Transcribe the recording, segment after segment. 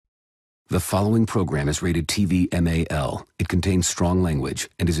The following program is rated TV MAL. It contains strong language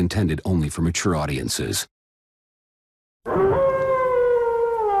and is intended only for mature audiences.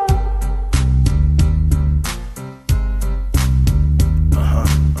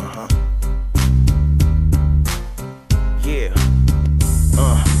 Yeah.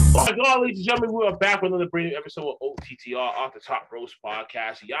 My God, ladies and gentlemen, we are back with another brand new episode of OTTR Off the Top Roast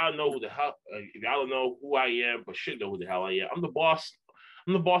Podcast. Y'all know who the hell, if y'all don't know who I am, but should know who the hell I am. I'm the boss.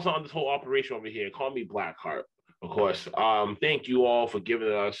 I'm the boss on this whole operation over here. Call me Blackheart, of course. Thank you all for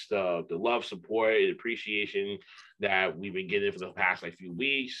giving us the love, support, and appreciation that we've been getting for the past few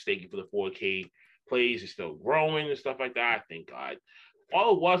weeks. Thank you for the 4K plays. It's still growing and stuff like that. Thank God.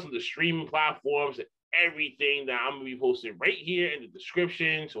 Follow us on the streaming platforms and everything that I'm gonna be posting right here in the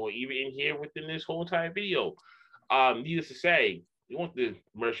descriptions or even in here within this whole entire video. Needless to say, you want the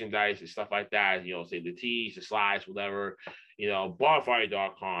merchandise and stuff like that, say the tees, the slides, whatever,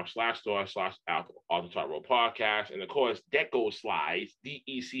 bonfire.com/store/AfterDark podcast. And of course, Deco Slides,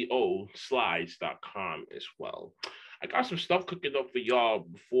 DECO slides.com as well. I got some stuff cooking up for y'all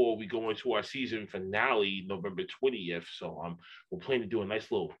before we go into our season finale, November 20th. So we're planning to do a nice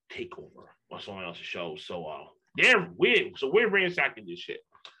little takeover on someone else's show. So we're ransacking this shit.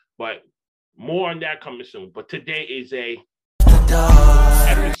 But more on that coming soon. But today is a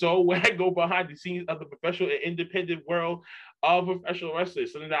episode where I go behind the scenes of the professional and independent world of professional wrestling,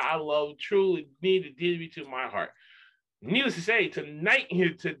 something that I love truly, needed dearly to my heart. Needless to say,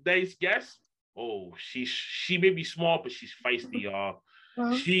 today's guest, she may be small, but she's feisty, y'all.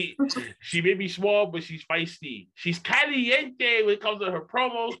 She may be small, but she's feisty. She's caliente when it comes to her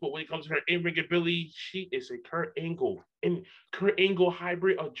promos, but when it comes to her in-ring ability, she is a Kurt Angle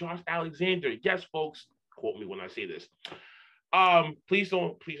hybrid of Josh Alexander. Yes, folks, quote me when I say this. Please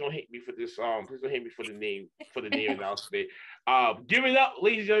don't hate me for this. Please don't hate me for the name announcement. Give it up,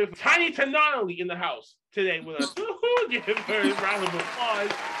 ladies and gentlemen. Tiny Tanaily in the house today with us. Give her a round of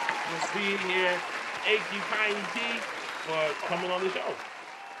applause for being here. Thank you, Tiny T, for coming on the show.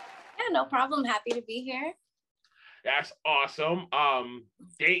 Yeah, no problem. Happy to be here. That's awesome.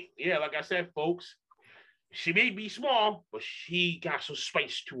 Like I said, folks, she may be small, but she got some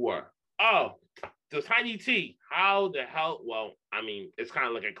spice to her. Oh, the Tiny T, how the hell? Well, I mean, it's kind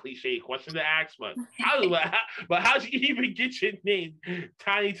of like a cliche question to ask, but how'd you even get your name,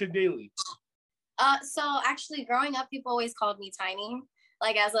 Tiny Tanaily? So actually, growing up, people always called me Tiny.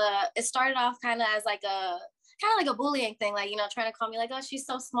 It started off kind of like a bullying thing, trying to call me oh, she's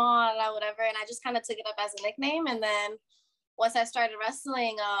so small, whatever. And I just kind of took it up as a nickname. And then once I started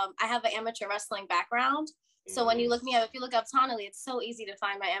wrestling, I have an amateur wrestling background. So when you look me up, if you look up Tanaily, it's so easy to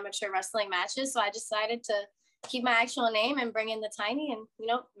find my amateur wrestling matches. So I decided to keep my actual name and bring in the Tiny and,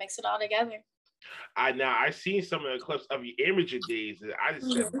 mix it all together. I seen some of the clips of your amateur days, and I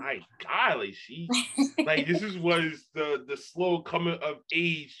just said, my God, this was the slow coming of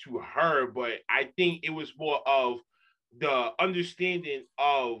age to her, but I think it was more of the understanding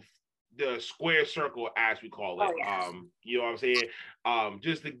of the square circle, as we call it. Oh, yeah. You know what I'm saying?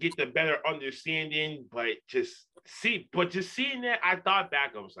 Just to get the better understanding, but just seeing that, I thought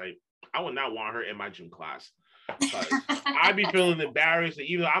back, I was like, I would not want her in my gym class. I'd be feeling embarrassed,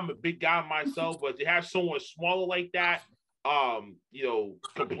 even though I'm a big guy myself, but to have someone smaller like that,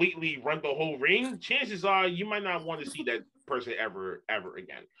 completely run the whole ring, chances are you might not want to see that person ever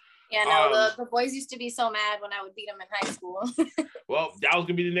again. Yeah, no, the boys used to be so mad when I would beat them in high school. Well, that was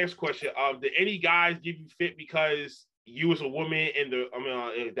gonna be the next question. Did any guys give you fit because you was a woman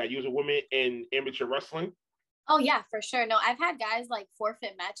that you was a woman in amateur wrestling? Oh yeah, for sure. No, I've had guys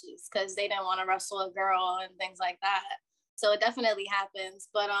forfeit matches because they didn't want to wrestle a girl and things like that. So it definitely happens.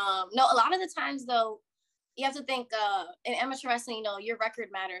 But no, a lot of the times though, you have to think in amateur wrestling, your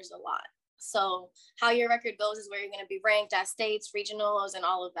record matters a lot. So how your record goes is where you're going to be ranked at states, regionals, and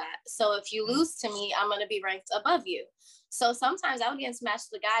all of that. So if you lose to me, I'm going to be ranked above you. So sometimes I would get into matches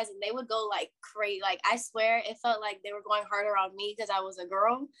with guys and they would go crazy. I swear it felt like they were going harder on me because I was a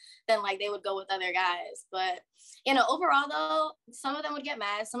girl than they would go with other guys. But, overall though, some of them would get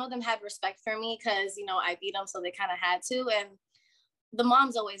mad. Some of them had respect for me because, I beat them. So they kind of had to. And the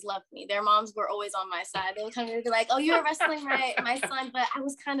moms always loved me. Their moms were always on my side. They would come and be like, oh, you were wrestling my son, but I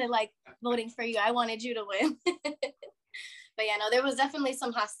was kind of voting for you. I wanted you to win. But yeah, no, there was definitely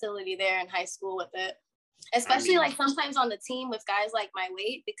some hostility there in high school with it. Especially sometimes on the team with guys my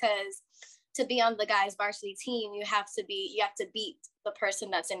weight, because to be on the guys varsity team, you have to beat the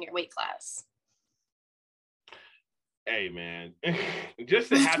person that's in your weight class. Hey man, just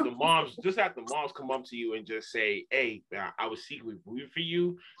to have the moms come up to you and just say, "Hey, I was secretly rooting for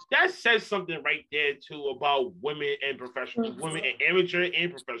you." That says something right there too about women and professional, women and amateur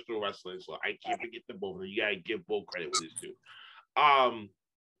and professional wrestling. So I can't forget the both of them. You gotta give both credit with this too.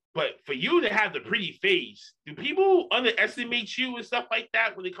 But for you to have the pretty face, do people underestimate you and stuff like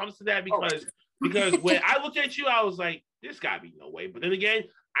that when it comes to that? Because when I looked at you, I was like, "This gotta be no way." But then again,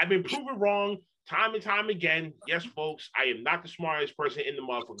 I've been proven wrong. Time and time again, yes, folks, I am not the smartest person in the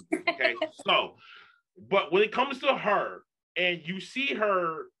motherfucking group, okay? So, but when it comes to her, and you see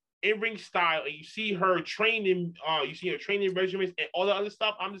her in-ring style, and you see her training, regimens and all the other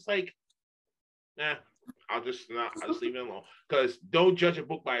stuff, I'm just like, nah, I'll just leave it alone. Because don't judge a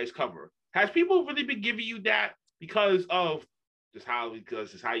book by its cover. Has people really been giving you that because it's how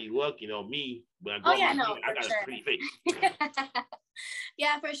you look? You know, me, when I go I got a pretty face.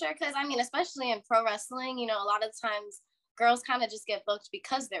 Yeah, for sure. Because I mean, especially in pro wrestling, you know, a lot of times girls kind of just get booked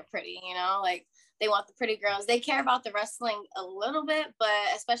because they're pretty, you know, like they want the pretty girls. They care about the wrestling a little bit, but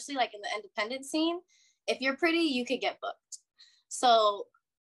especially like in the independent scene, if you're pretty, you could get booked. So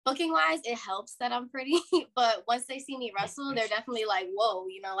booking wise, it helps that I'm pretty, but once they see me wrestle, they're definitely like, whoa,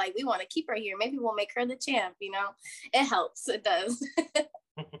 you know, like we want to keep her here. Maybe we'll make her the champ, you know. It helps. It does.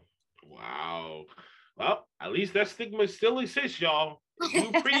 Wow. Well, at least that stigma still exists, y'all. If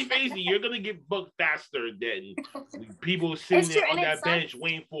you pretty facey, you're gonna get booked faster than people sitting there on that bench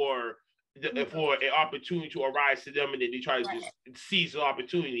waiting for an opportunity to arise to them, and then they try to just seize the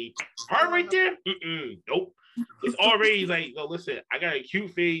opportunity. Her right there, nope. It's already like, no, listen, I got a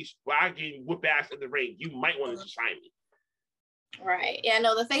cute face, but I can whip ass in the ring. You might want to just sign me. Right. Yeah,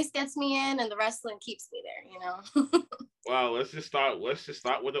 no, the face gets me in and the wrestling keeps me there, you know. Well, let's just start with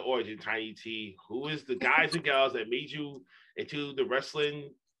the origin, Tiny T. Who is the guys and gals that made you into the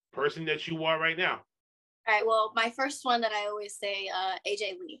wrestling person that you are right now? All right. Well, my first one that I always say,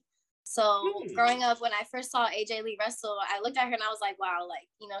 AJ Lee. So growing up, when I first saw AJ Lee wrestle, I looked at her and I was like, wow, like,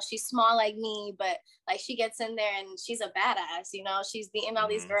 you know, she's small like me, but like she gets in there and she's a badass, you know, she's beating all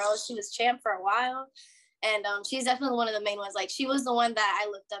these girls. She was champ for a while. And she's definitely one of the main ones. Like she was the one that I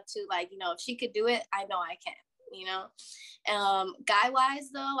looked up to, like, you know, if she could do it, I know I can, you know. Guy wise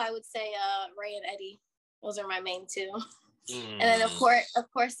though, I would say Ray and Eddie. Those are my main two. And then of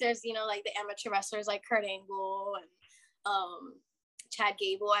course there's, you know, like the amateur wrestlers like Kurt Angle and Chad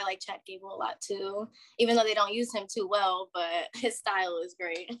Gable. I like Chad Gable a lot too, even though they don't use him too well, but his style is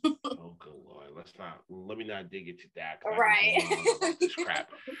great. Oh, good Lord. Let me not dig into that. Right. This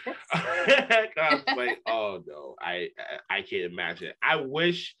crap. I'm like, oh no, I can't imagine. I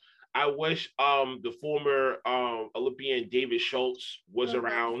wish the former Olympian David Schultz was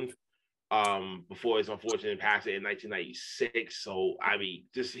around before his unfortunate passing in 1996. So I mean,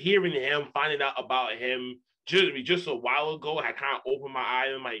 just hearing him, finding out about him just a while ago, I kind of opened my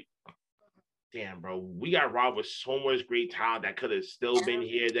eyes. I'm like, damn, bro, we got robbed with so much great talent that could have still been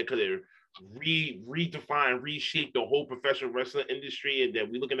here, that could have redefined, reshaped the whole professional wrestling industry, and then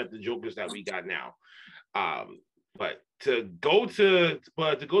we're looking at the jokers that we got now. But to go to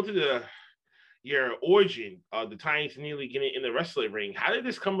your origin of the Tiny Tanaily getting in the wrestling ring, how did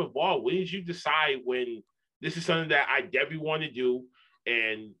this come about? When did you decide when this is something that I definitely want to do,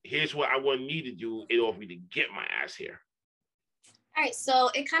 and here's what I want me to do in order for me to get my ass here? All right, so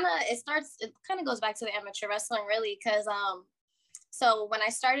it kind of goes back to the amateur wrestling, really, because so when I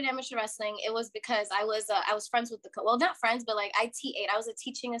started amateur wrestling, it was because I was friends with the coach. Well, not friends, but like I was a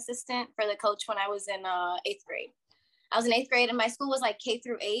teaching assistant for the coach when I was in 8th grade. I was in 8th grade, and my school was like K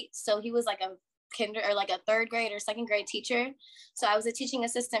through 8, so he was like a a 3rd grade or 2nd grade teacher. So I was a teaching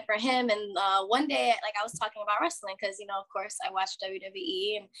assistant for him. And one day, like I was talking about wrestling because, you know, of course I watched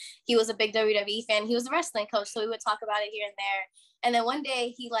WWE and he was a big WWE fan. He was a wrestling coach. So we would talk about it here and there. And then one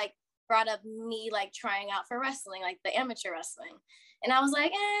day he like brought up me like trying out for wrestling, like the amateur wrestling. And I was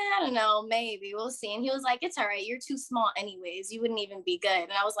like, I don't know, maybe we'll see. And he was like, it's all right. You're too small anyways. You wouldn't even be good.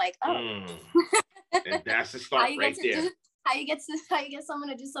 And I was like, oh. And that's the start right there. How you get someone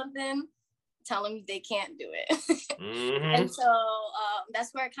to do something, tell them they can't do it. And so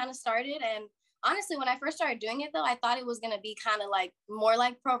that's where it kind of started. And honestly, when I first started doing it though, I thought it was going to be kind of like more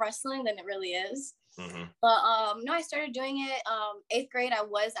like pro wrestling than it really is. But no, I started doing it 8th grade. I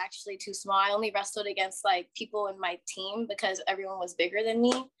was actually too small. I only wrestled against like people in my team because everyone was bigger than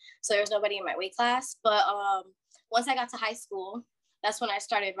me, so there was nobody in my weight class. But once I got to high school, that's when I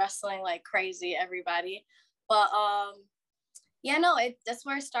started wrestling like crazy, everybody. But yeah, no, that's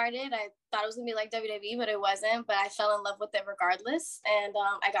where it started. I thought it was gonna be like WWE, but it wasn't. But I fell in love with it regardless, and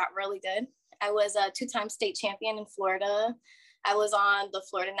I got really good. I was a 2-time state champion in Florida. I was on the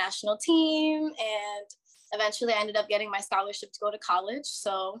Florida national team, and eventually I ended up getting my scholarship to go to college.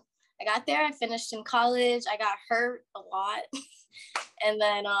 So I got there, I finished in college, I got hurt a lot. And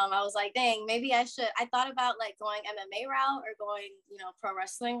then I was like, dang, maybe I thought about like going MMA route or going, pro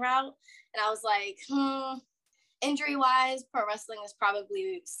wrestling route. And I was like, injury wise, pro wrestling is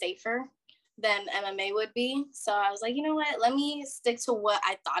probably safer than MMA would be. So I was like, you know what, let me stick to what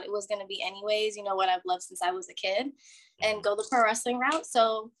I thought it was going to be anyways, what I've loved since I was a kid, and go the pro wrestling route.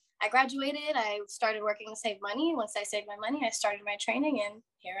 So I graduated, I started working to save money. Once I saved my money, I started my training, and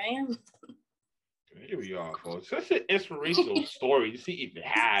here I am. Here we are, folks. Such an inspirational story to see if you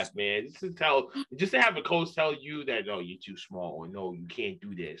have, man. Just to have a coach tell you that, no, you're too small, or no, you can't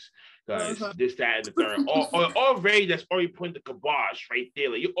do this, because this, that, and the third. Or already, that's already putting the kibosh right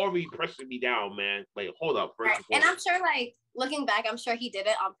there. Like, you're already pressing me down, man. Like, hold up. First and I'm sure, like, looking back, I'm sure he did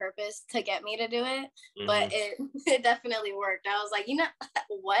it on purpose to get me to do it, but it definitely worked. I was like, you know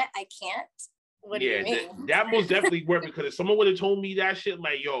what? I can't. What do you mean? That most definitely worked, because if someone would have told me that shit,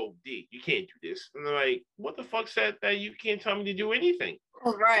 like, yo, D, you can't do this. And they're like, what the fuck said that you can't tell me to do anything?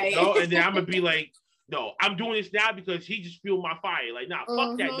 Right. And then I'm going to be like, no, I'm doing this now because he just fueled my fire. Like, nah,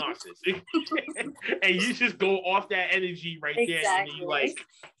 fuck that nonsense. And you just go off that energy right there. And you like,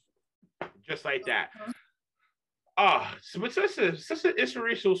 just like that. So it's such an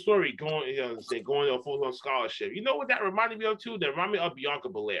inspirational story going on full-on scholarship. You know what that reminded me of too? That reminded me of Bianca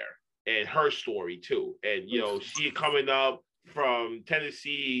Belair and her story too. And she coming up from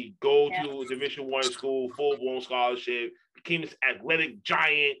Tennessee, go to Division I school, full-blown scholarship, became this athletic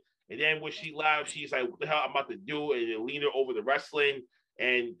giant. And then when she left, she's like, what the hell I'm about to do? And then lean her over the wrestling.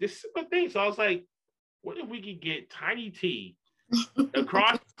 And this simple thing. So I was like, what if we could get Tiny T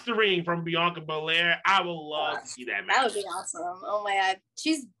across the ring from Bianca Belair? I would love to see that match. That would be awesome. Oh my God.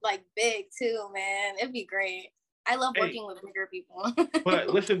 She's like big too, man. It'd be great. I love working with bigger people. But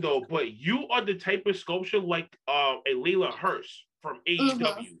listen though, you are the type of sculpture like a Layla Hirsch from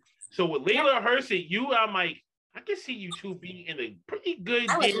AEW. So with Layla Hirsch and you, I'm like, I can see you two being in a pretty good.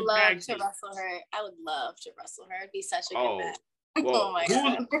 I would love to wrestle her. I would love to wrestle her. It'd be such a good match. Well, oh my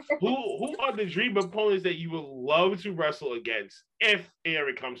God. who are the dream opponents that you would love to wrestle against if it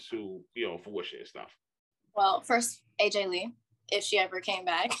ever comes to fruition and stuff? Well, first AJ Lee, if she ever came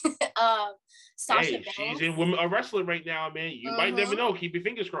back. Sasha Banks. She's a wrestler right now, man. You might never know. Keep your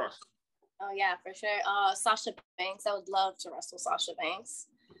fingers crossed. Oh yeah, for sure. Sasha Banks. I would love to wrestle Sasha Banks.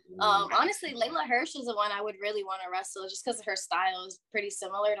 Honestly, Layla Hirsch is the one I would really want to wrestle, just because her style is pretty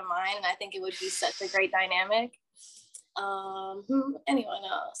similar to mine, and I think it would be such a great dynamic. Anyone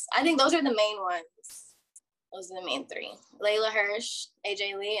else? I think those are the main ones. Those are the main three: Layla Hirsch,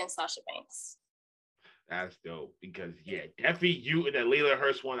 AJ Lee, and Sasha Banks. That's dope, because definitely you and that Layla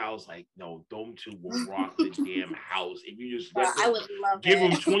Hirsch one, I was like, no, them two will rock the damn house. If you just I would love give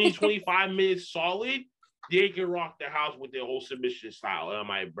them 20-25 minutes solid, they can rock the house with their whole submission style. And I'm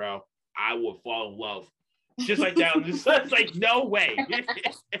like, bro, I would fall in love just like that. It's like, no way.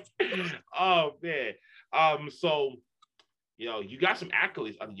 Oh man. So you got some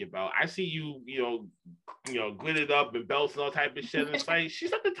accolades under your belt. I see you glittered up and belts and all type of shit. And it's like,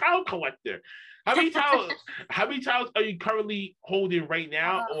 she's like the title collector. How many titles are you currently holding right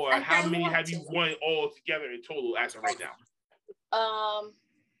now, or how many have you won all together in total as of right now?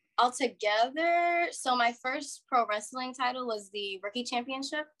 Altogether, so my first pro wrestling title was the rookie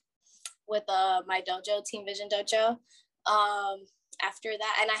championship with my dojo, Team Vision Dojo. After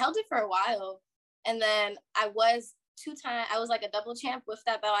that, and I held it for a while, and then I was like a double champ with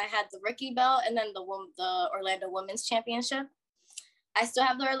that belt. I had the rookie belt and then the Orlando Women's Championship. I still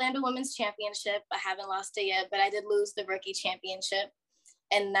have the Orlando Women's Championship. I haven't lost it yet, but I did lose the rookie championship.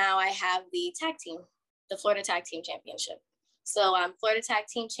 And now I have the Florida Tag Team Championship. So I'm Florida Tag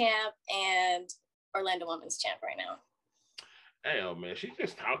Team Champ and Orlando Women's Champ right now. Hey, man, she's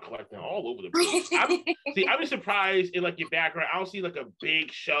just title collecting all over the place. I'm surprised in like your background. I don't see like a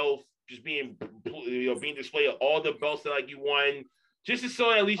big shelf just being displayed of all the belts that like you won. Just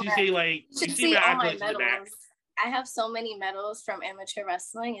so at least you say like you see my accolades in the back. I have so many medals from amateur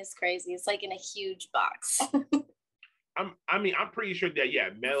wrestling. It's crazy. It's like in a huge box. I'm pretty sure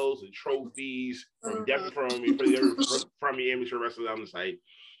that medals and trophies from the amateur wrestling on the site.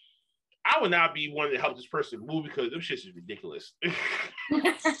 I would not be one to help this person move because them shits is ridiculous.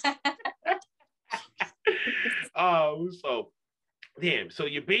 So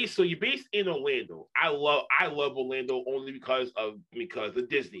you're based in Orlando. I love Orlando only because of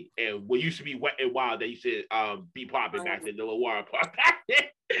Disney and what used to be Wet and Wild that used to be popping back then, the Loire Park back then.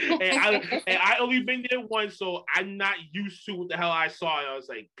 And I only been there once, so I'm not used to what the hell I saw. And I was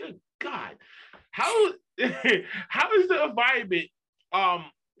like, good God, how is the environment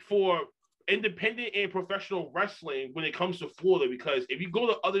for independent and professional wrestling when it comes to Florida, because if you go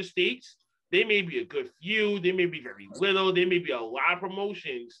to other states, they may be a good few, they may be very little, there may be a lot of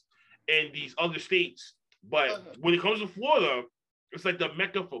promotions in these other states. But when it comes to Florida, it's like the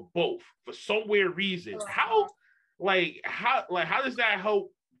mecca for both, for some weird reason. How does that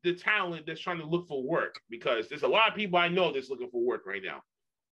help the talent that's trying to look for work? Because there's a lot of people I know that's looking for work right now.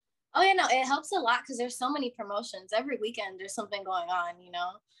 Oh, yeah, no, it helps a lot because there's so many promotions. Every weekend there's something going on, you know,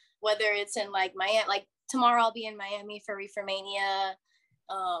 whether it's in like Miami, like tomorrow I'll be in Miami for Reefermania.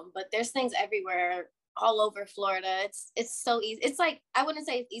 But there's things everywhere, all over Florida. It's so easy. It's like, I wouldn't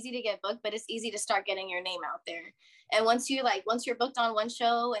say it's easy to get booked, but it's easy to start getting your name out there. And once you're booked on one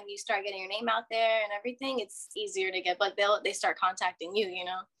show and you start getting your name out there and everything, it's easier to get booked. They start contacting you, you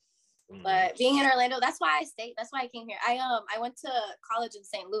know. But being in Orlando, that's why I stayed. That's why I came here. I went to college in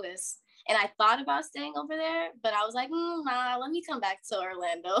St. Louis, and I thought about staying over there, but I was like, nah, let me come back to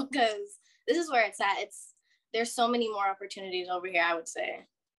Orlando because this is where it's at. There's so many more opportunities over here, I would say.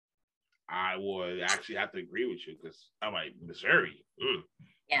 I would actually have to agree with you because I'm like, Missouri.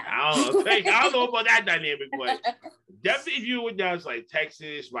 Yeah. I don't know about that dynamic, but definitely if you went down to like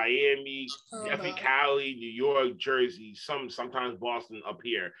Texas, Miami, definitely Cali, New York, Jersey, sometimes Boston up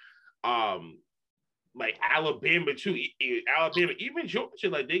here. Like Alabama too. Alabama, even Georgia,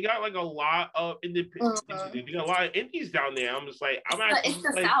 like they got like a lot of independent. They got a lot of indies down there. I'm just like, it's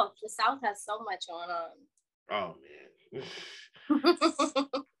the South. The South has so much going on. Oh man.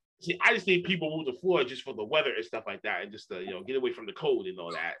 See, I just think people move to Florida just for the weather and stuff like that, and just to get away from the cold and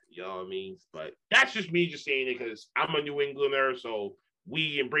all that. You know what I mean? But that's just me just saying it because I'm a New Englander, so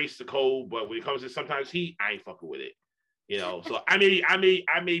we embrace the cold. But when it comes to sometimes heat, I ain't fucking with it. You know, so I may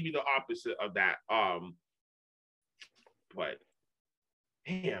be the opposite of that. But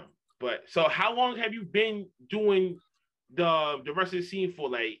damn. But so how long have you been doing the rest of the scene for?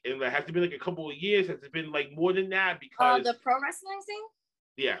 Like, and has it been like a couple of years? Has it been like more than that? Because the pro wrestling scene?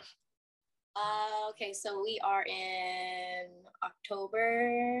 Yes. Okay, so we are in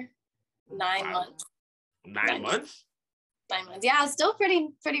October. 9 months. 9 months? 9 months. Yeah, it's still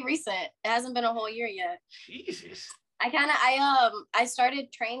pretty recent. It hasn't been a whole year yet. Jesus. I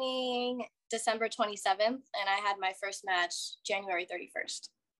started training December 27th, and I had my first match January 31st.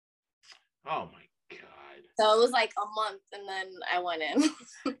 Oh my God. So it was like a month, and then I went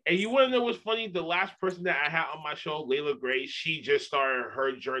in. And you want to know what's funny? The last person that I had on my show, Layla Gray, she just started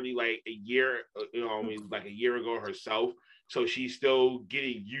her journey like a year, like a year ago herself. So she's still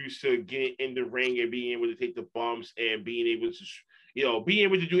getting used to getting in the ring and being able to take the bumps and being able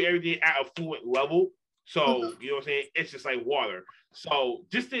to do everything at a fluent level. So, you know what I'm saying? It's just like water. So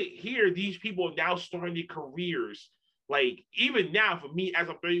just to hear these people now starting their careers, like even now for me as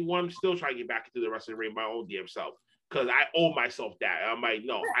I'm 31, I'm still trying to get back into the wrestling ring my own damn self because I owe myself that. I'm like,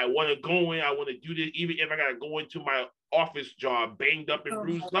 no, I want to go in. I want to do this. Even if I got to go into my office job banged up and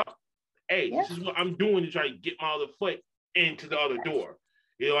bruised up, hey, this is what I'm doing to try to get my other foot into the other door.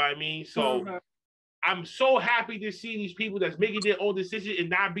 You know what I mean? So I'm so happy to see these people that's making their own decision and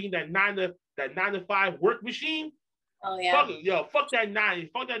not being that 9 to 5 work machine. Oh yeah. Fuck that 9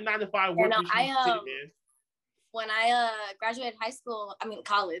 to 5 work machine shit, man. When I graduated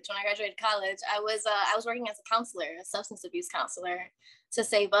college. When I graduated college, I was working as a counselor, a substance abuse counselor, to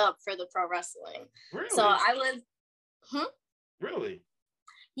save up for the pro wrestling. Really? So I was, Really?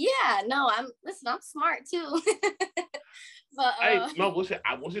 Yeah. No, I'm smart too. But listen,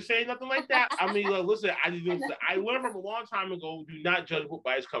 I wasn't saying nothing like that. I mean, listen, I learned from a long time ago, do not judge a book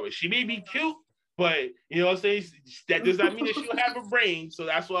by its cover. She may be cute, but you know what I'm saying? That does not mean that she'll have a brain. So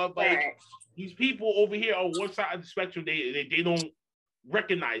that's why I'm like, these people over here on one side of the spectrum, they don't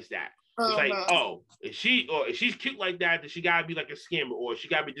recognize that. It's like, if she's cute like that, then she gotta be like a scammer, or she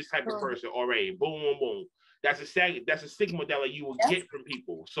gotta be this type of person already. Boom, boom, boom. That's a stigma that like you will get from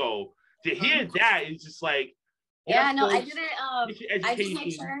people. So to hear that is just like, I did it. I just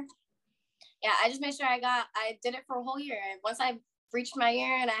made sure. Yeah, I just made sure I did it for a whole year. And once I reached my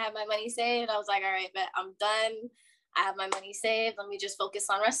year and I had my money saved, I was like, all right, but I'm done. I have my money saved. Let me just focus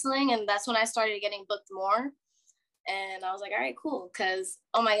on wrestling. And that's when I started getting booked more. And I was like, all right, cool. Because,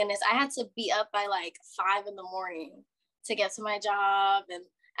 oh my goodness, I had to be up by like 5 a.m. to get to my job. And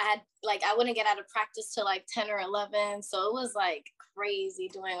I wouldn't get out of practice till like 10 or 11. So it was like crazy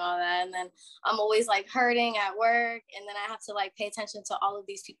doing all that. And then I'm always like hurting at work. And then I have to like pay attention to all of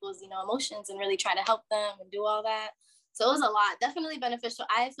these people's, emotions and really try to help them and do all that. So it was a lot, definitely beneficial.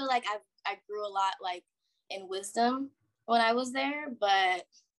 I feel like I grew a lot like in wisdom when I was there, but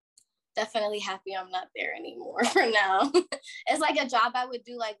definitely happy I'm not there anymore for now. It's like a job I would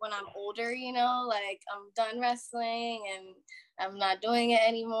do like when I'm older, you know, like I'm done wrestling and I'm not doing it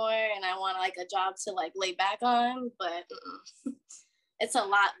anymore and I want like a job to like lay back on, but it's a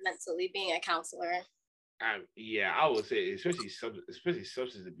lot mentally being a counselor. Yeah, I would say especially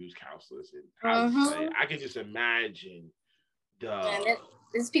substance abuse counselors, and I can just imagine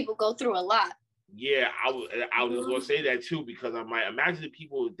these people go through a lot. Yeah, I was just gonna say that too, because I'm like, imagine the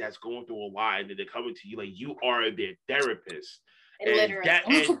people that's going through a lot and then they're coming to you like you are their therapist,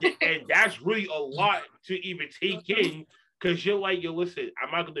 and that's really a lot to even take in, because you're like, yo, listen,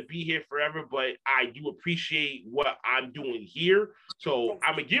 I'm not gonna be here forever, but I do appreciate what I'm doing here, so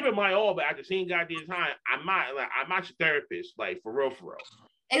I'm gonna give it my all, but at the same goddamn time, I'm not your therapist, like for real.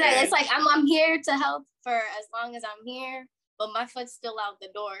 Exactly. It's like I'm here to help for as long as I'm here. But my foot's still out the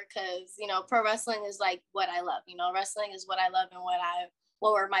door because, you know, pro wrestling is like what I love. You know, wrestling is what I love and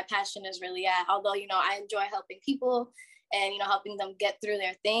where my passion is really at. Although, you know, I enjoy helping people and, you know, helping them get through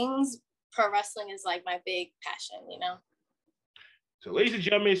their things. Pro wrestling is like my big passion, you know. So, ladies and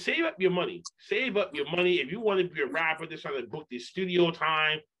gentlemen, save up your money. Save up your money. If you want to be a rapper that's trying to book this studio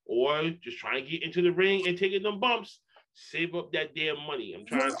time or just trying to get into the ring and taking them bumps, save up that damn money. I'm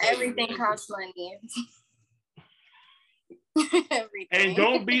trying to tell everything you, costs money. Everything. And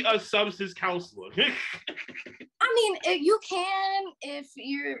don't be a substance counselor. I mean, if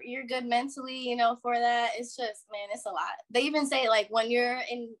you're good mentally, you know, for that. It's just, man, it's a lot. They even say like when you're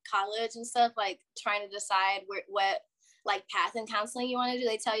in college and stuff, like trying to decide what like path in counseling you want to do,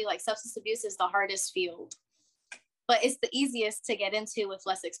 they tell you like substance abuse is the hardest field, but it's the easiest to get into with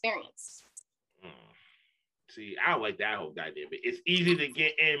less experience. See, I don't like that whole dynamic. It's easy to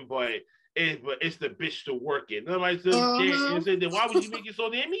get in, but it's the bitch to work in. Then why would you make it so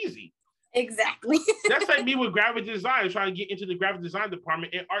damn easy? Exactly. That's like me with graphic design, trying to get into the graphic design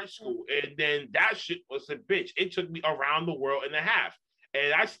department in art school. And then that shit was a bitch. It took me around the world and a half.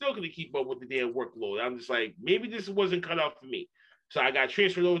 And I still couldn't keep up with the damn workload. I'm just like, maybe this wasn't cut out for me. So I got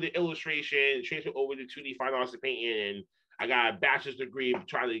transferred over to illustration, transferred over to 2D fine arts and painting, and I got a bachelor's degree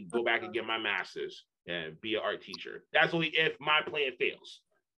trying to go back and get my master's and be an art teacher. That's only if my plan fails.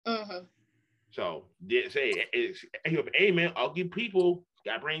 Mm-hmm. So say, hey man, ugly people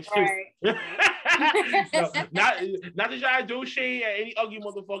got brains too. Right. So, not to try to do shade at any ugly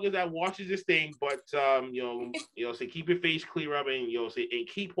motherfuckers that watches this thing, but you know, say keep your face clear up and and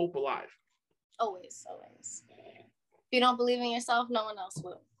keep hope alive. Always. If you don't believe in yourself, no one else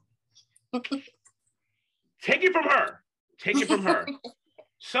will. Take it from her.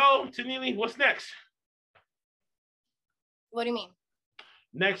 So, Tanaily, what's next? What do you mean?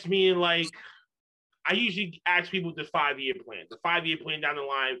 Next meaning like, I usually ask people the 5-year plan. The 5-year plan down the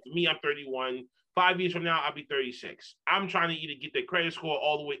line. For me, I'm 31. 5 years from now, I'll be 36. I'm trying to either get the credit score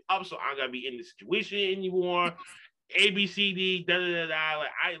all the way up, so I'm gonna be in the situation anymore. A, B, C, D, da da da da.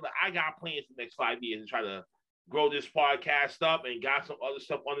 Like I got plans for the next 5 years to try to grow this podcast up and got some other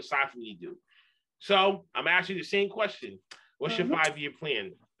stuff on the side for me to do. So I'm asking the same question. What's your 5-year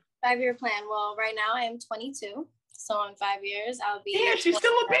plan? 5-year plan. Well, right now I am 22. So in 5 years, I'll be. Yeah, she's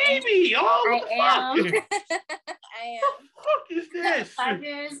still a baby. Oh, what the fuck? I am. What the fuck is this? 5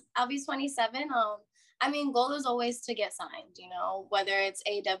 years, I'll be 27. I mean, goal is always to get signed. You know, whether it's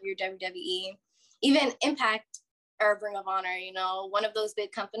AEW, WWE, even Impact or Ring of Honor. You know, one of those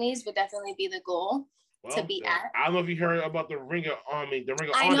big companies would definitely be the goal. To be at. I don't know if you heard about the Ring of Honor.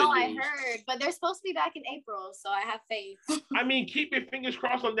 I know, I heard, but they're supposed to be back in April, so I have faith. I mean, keep your fingers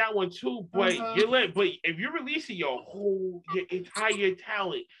crossed on that one too. But but if you're releasing your entire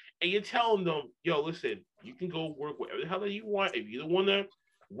talent and you're telling them, yo, listen, you can go work whatever the hell that you want. If you don't want to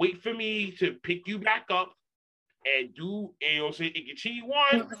wait for me to pick you back up and do, and continue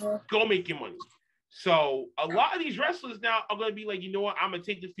on, go make your money. So a lot of these wrestlers now are gonna be like, you know what, I'm gonna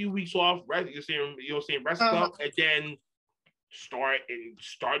take a few weeks off, rest up, and then start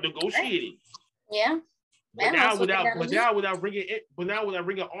negotiating. Yeah. But now without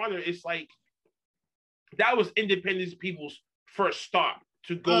Ring of Honor, it's like that was independent people's first stop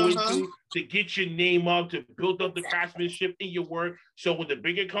to go into, to get your name up, to build up the craftsmanship in your work. So when the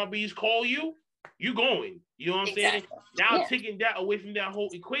bigger companies call you, you going. You know what I'm saying? Now taking that away from that whole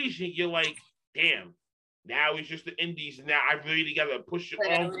equation, you're like, damn, now it's just the indies. Now I really got to push your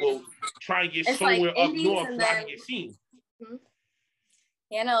envelope, try and get somewhere up north so I can get seen.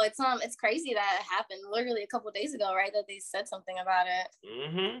 Yeah, no, it's crazy that it happened literally a couple of days ago, right? That they said something about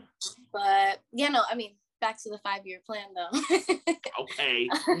it. But yeah, no, I mean, back to the 5-year plan though. Okay.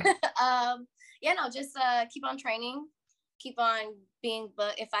 Just keep on training, keep on being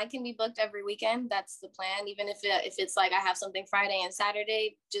booked. If I can be booked every weekend, that's the plan. Even if it's like I have something Friday and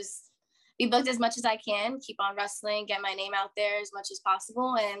Saturday, just be booked as much as I can, keep on wrestling, get my name out there as much as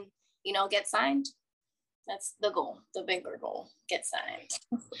possible, and, you know, get signed. That's the goal, the bigger goal, get signed.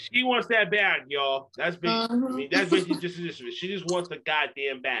 She wants that bag, y'all. That's big. I mean, that's basically just this. She just wants the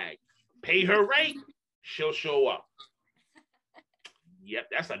goddamn bag. Pay her right, she'll show up. Yep,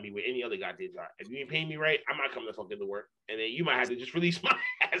 that's not me with any other goddamn job. If you ain't paying me right, I'm not coming to fucking to work. And then you might have to just release my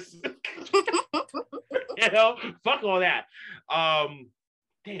ass. You know, fuck all that.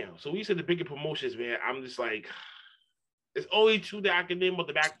 Damn. So we said the bigger promotions, man. I'm just like, there's only 2 that I can name on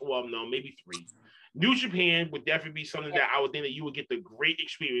the back. Well, no, maybe 3. New Japan would definitely be something that I would think that you would get the great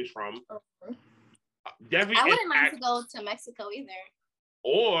experience from. Definitely, I wouldn't mind to go to Mexico either.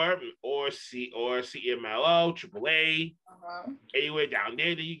 Or CMLL, AAA, anywhere down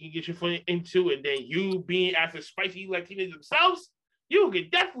there that you can get your foot into, and then you being as a spicy Latinas themselves, you could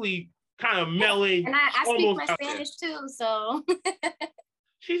definitely kind of meld in. And I speak my Spanish too, so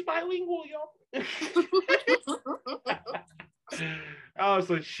she's bilingual, yo. Oh,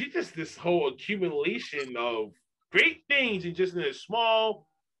 so she just this whole accumulation of great things and just in a small,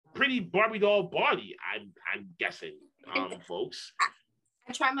 pretty Barbie doll body. I'm guessing, folks.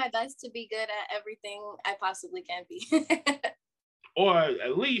 I try my best to be good at everything I possibly can be. Or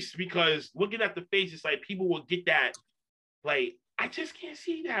at least, because looking at the face, it's like people will get that, like, I just can't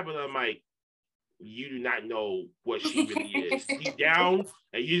see that, but I'm like, you do not know what she really is. Deep down,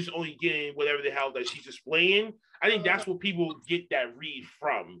 and you're just only getting whatever the hell that she's displaying. I think that's what people get that read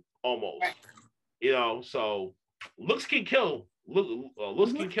from, almost. Right. You know, so looks can kill.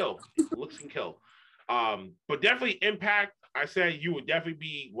 Looks can kill. Looks can kill. But definitely Impact. I said you would definitely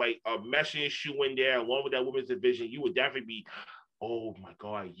be like a meshing shoe in there, along with that women's division. You would definitely be, oh my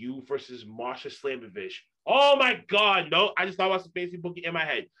God, you versus Marsha Slamovich. Oh my God, no, I just thought about some fancy booking in my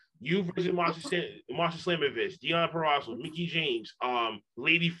head. You versus Marsha Slamovich, Deonna Purrazzo, Mickie James,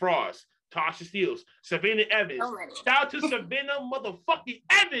 Lady Frost, Tasha Steelz, Savannah Evans. Shout out to Savannah motherfucking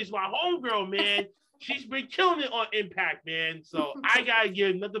Evans, my homegirl, man. She's been killing it on Impact, man. So I gotta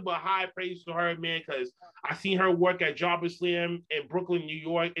give nothing but high praise to her, man, because I seen her work at Jobber Slam in Brooklyn, New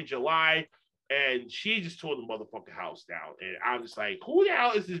York in July, and she just tore the motherfucking house down. And I'm just like, who the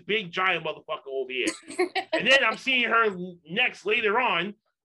hell is this big giant motherfucker over here? And then I'm seeing her next later on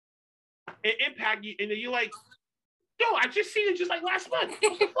in Impact, and then you're like, yo, I just seen it just like last month.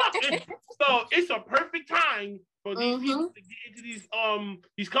 So it's a perfect time for these people to get into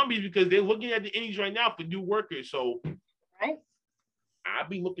these companies, because they're looking at the indies right now for new workers. So right, I'll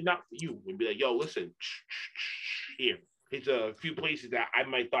be looking out for you and be like, yo, listen, here's a few places that I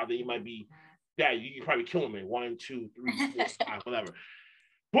might thought that you might be, that you could probably kill them in 1, 2, 3, 4, 5, whatever.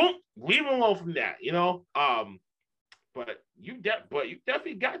 Boom, leave them alone from that, you know. But you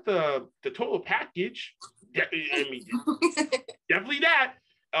definitely got the total package. I mean, definitely that.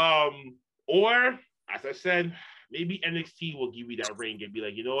 Or as I said, maybe NXT will give you that ring and be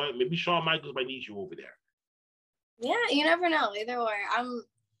like, you know what? Maybe Shawn Michaels might need you over there. Yeah, you never know. Either or,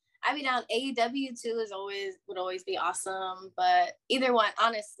 I be down. AEW too would always be awesome. But either one,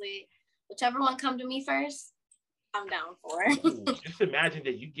 honestly, whichever one come to me first, I'm down for. Ooh, just imagine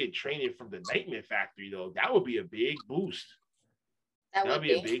that you get training from the Nightmare Factory, though. That would be a big boost. That would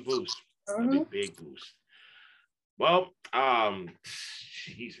be a big boost. That'd be a big boost. Well,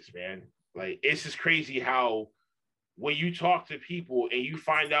 Jesus, man. Like, it's just crazy how when you talk to people and you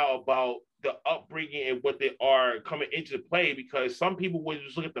find out about the upbringing and what they are coming into play, because some people would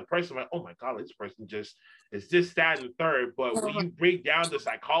just look at the person like, oh my God, this person just is this, that, and the third. But when you break down the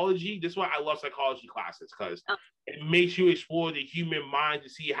psychology, this is why I love psychology classes, because it makes you explore the human mind to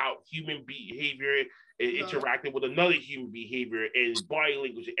see how human behavior is interacting with another human behavior and body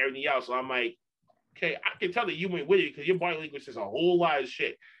language and everything else. So I'm like, okay, I can tell that you went with it because your body language is a whole lot of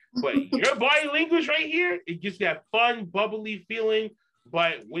shit. But your body language right here, it gives that fun, bubbly feeling.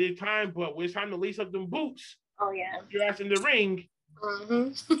 But when it's time to lace up them boots, oh yeah, your ass in the ring,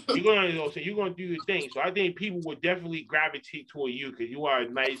 you're gonna do your thing. So I think people would definitely gravitate toward you because you are a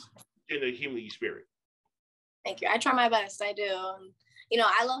nice, human spirit. Thank you. I try my best. I do. You know,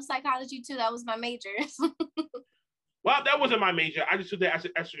 I love psychology too. That was my major. Well, that wasn't my major. I just took that as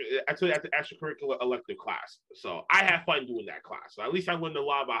an extracurricular elective class. So I had fun doing that class. So at least I learned a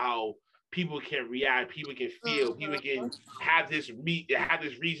lot about how people can react, people can feel, people can have this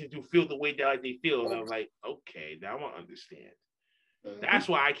reason to feel the way that they feel. And I was like, okay, now I understand. That's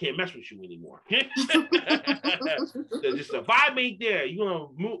why I can't mess with you anymore. Just the vibe ain't there. You're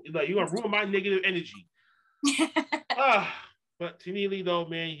gonna ruin my negative energy. But Tanaily, though,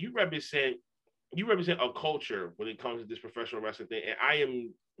 man, you represent a culture when it comes to this professional wrestling thing, and I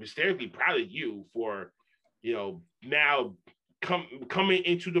am hysterically proud of you for, now coming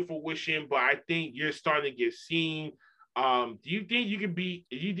into the fruition, but I think you're starting to get seen. Do you think you can be?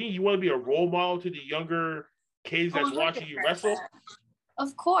 Do you think you want to be a role model to the younger kids that's watching you wrestle?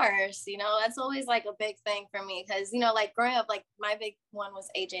 Of course, that's always like a big thing for me because like growing up, like my big one was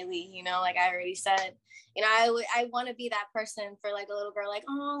AJ Lee. Like I already said, I want to be that person for like a little girl, like,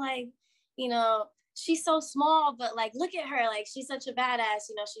 oh, like she's so small, but like look at her, like she's such a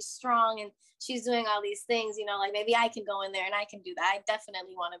badass. She's strong and she's doing all these things. Like maybe I can go in there and I can do that. I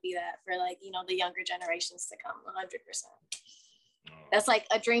definitely want to be that for like the younger generations to come. 100%. That's like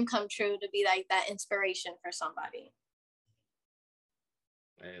a dream come true to be like that inspiration for somebody.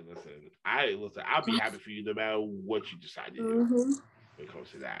 Hey, listen. I'll be happy for you no matter what you decide to do when it comes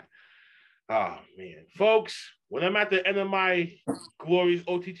to that. Oh man, folks, when I'm at the end of my glorious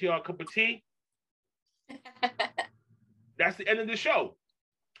OTTR cup of tea, that's the end of the show.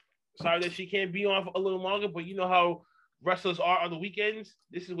 Sorry that she can't be on for a little longer, but you know how wrestlers are on the weekends.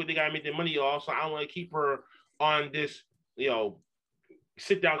 This is where they gotta make their money, y'all. So I don't want to keep her on this,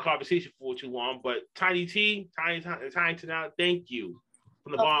 sit down conversation for too long. But Tiny Tanaily, thank you.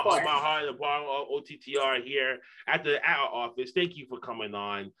 From the bottom of my heart, the bottom of OTTR here at our office. Thank you for coming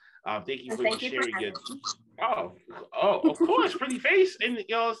on. Thank you for sharing your. Of course, pretty face, and you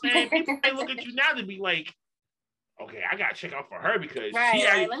know what I'm saying. People may look at you now to be like, okay, I gotta check out for her because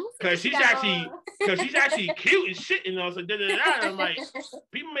she's actually cute and shit, and also and I'm like,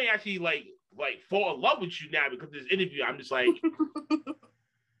 people may actually like fall in love with you now because of this interview. I'm just like.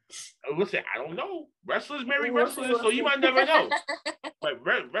 Listen, I don't know. Wrestlers marry wrestlers, so you might never know. But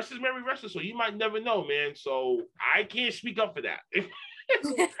wrestlers marry wrestlers, so you might never know, man. So I can't speak up for that.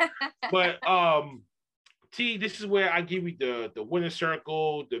 But T, this is where I give you the winner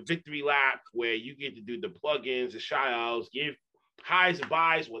circle, the victory lap, where you get to do the plugins, the shout outs, give highs and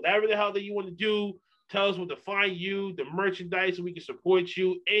buys, whatever the hell that you want to do. Tell us what to find you, the merchandise, so we can support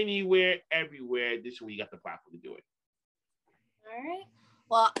you anywhere, everywhere. This is where you got the platform to do it. All right.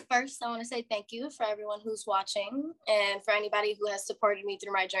 Well, first, I want to say thank you for everyone who's watching and for anybody who has supported me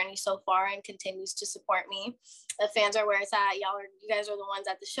through my journey so far and continues to support me. The fans are where it's at. You guys are the ones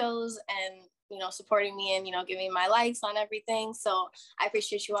at the shows and, supporting me and, giving me my likes on everything. So I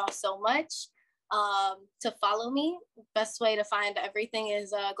appreciate you all so much. To follow me, best way to find everything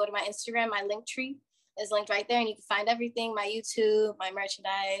is go to my Instagram. My link tree is linked right there and you can find everything, my YouTube, my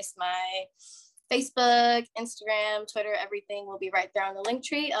merchandise, my Facebook, Instagram, Twitter, everything will be right there on the link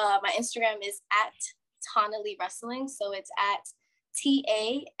tree. My Instagram is at Tanaily Wrestling. So it's at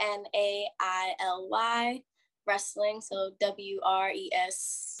TANAILY Wrestling. So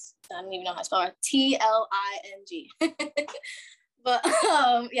WRES. I don't even know how to spell it. TLING. But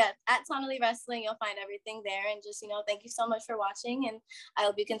yeah, at Tanaily Wrestling, you'll find everything there. And just, thank you so much for watching. And I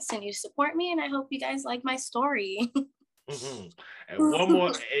hope you continue to support me. And I hope you guys like my story. Mm-hmm. And one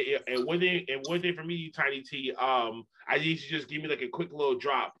more, and one thing for me, Tiny T. I need you to just give me like a quick little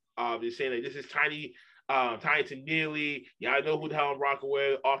drop. Just saying like this is Tiny Tanaily. Yeah, I know who the hell I'm rocking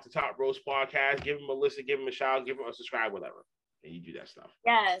with. Off the Top Roast Podcast. Give him a listen, give him a shout, give him a subscribe, whatever. And you do that stuff.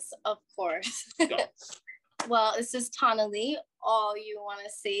 Yes, of course. Well, this is Tanaily, all you want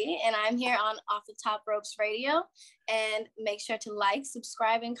to see, and I'm here on Off the Top Ropes Radio. And make sure to like,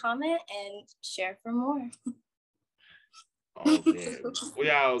 subscribe, and comment, and share for more. Oh man!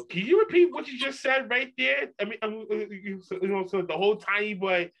 Well, can you repeat what you just said right there? I mean, so the whole Tiny,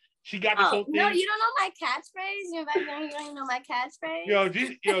 but she got this whole thing. No, you don't know my catchphrase. You're back there. You don't even know my catchphrase.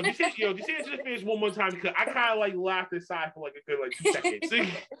 Just say it to the finish one more time because I kind of like laughed aside for like a good 2 seconds.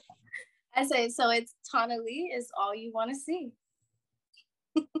 I say so. It's Tanaily is all you want to see.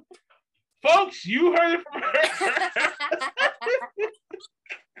 Folks, you heard it from her.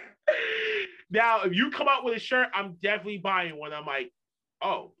 Now, if you come out with a shirt, I'm definitely buying one. I'm like,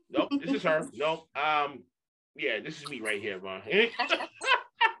 oh, nope, this is her. Nope. Yeah, this is me right here, man.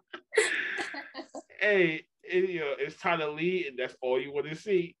 Hey, it's Tanaily, and that's all you want to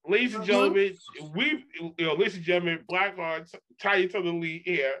see. Ladies and gentlemen, Blackheart, Tanaily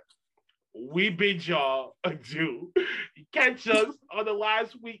here. We bid y'all adieu. Catch us on the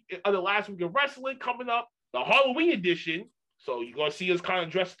last week of wrestling coming up, the Halloween edition. So you're gonna see us kind of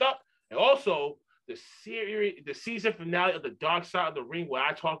dressed up, and also the season finale of the Dark Side of the Ring, where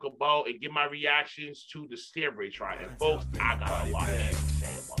I talk about and give my reactions to the steroid trial. And folks, I got a lot to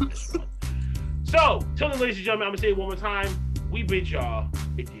say about this one. So, till then, ladies and gentlemen, I'm gonna say it one more time. We bid y'all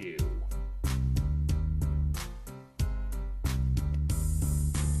adieu.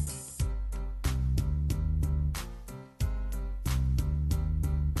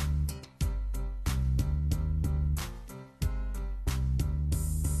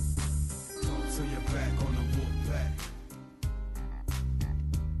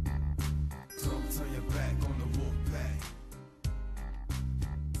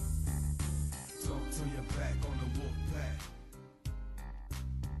 on your back on the wolf pack.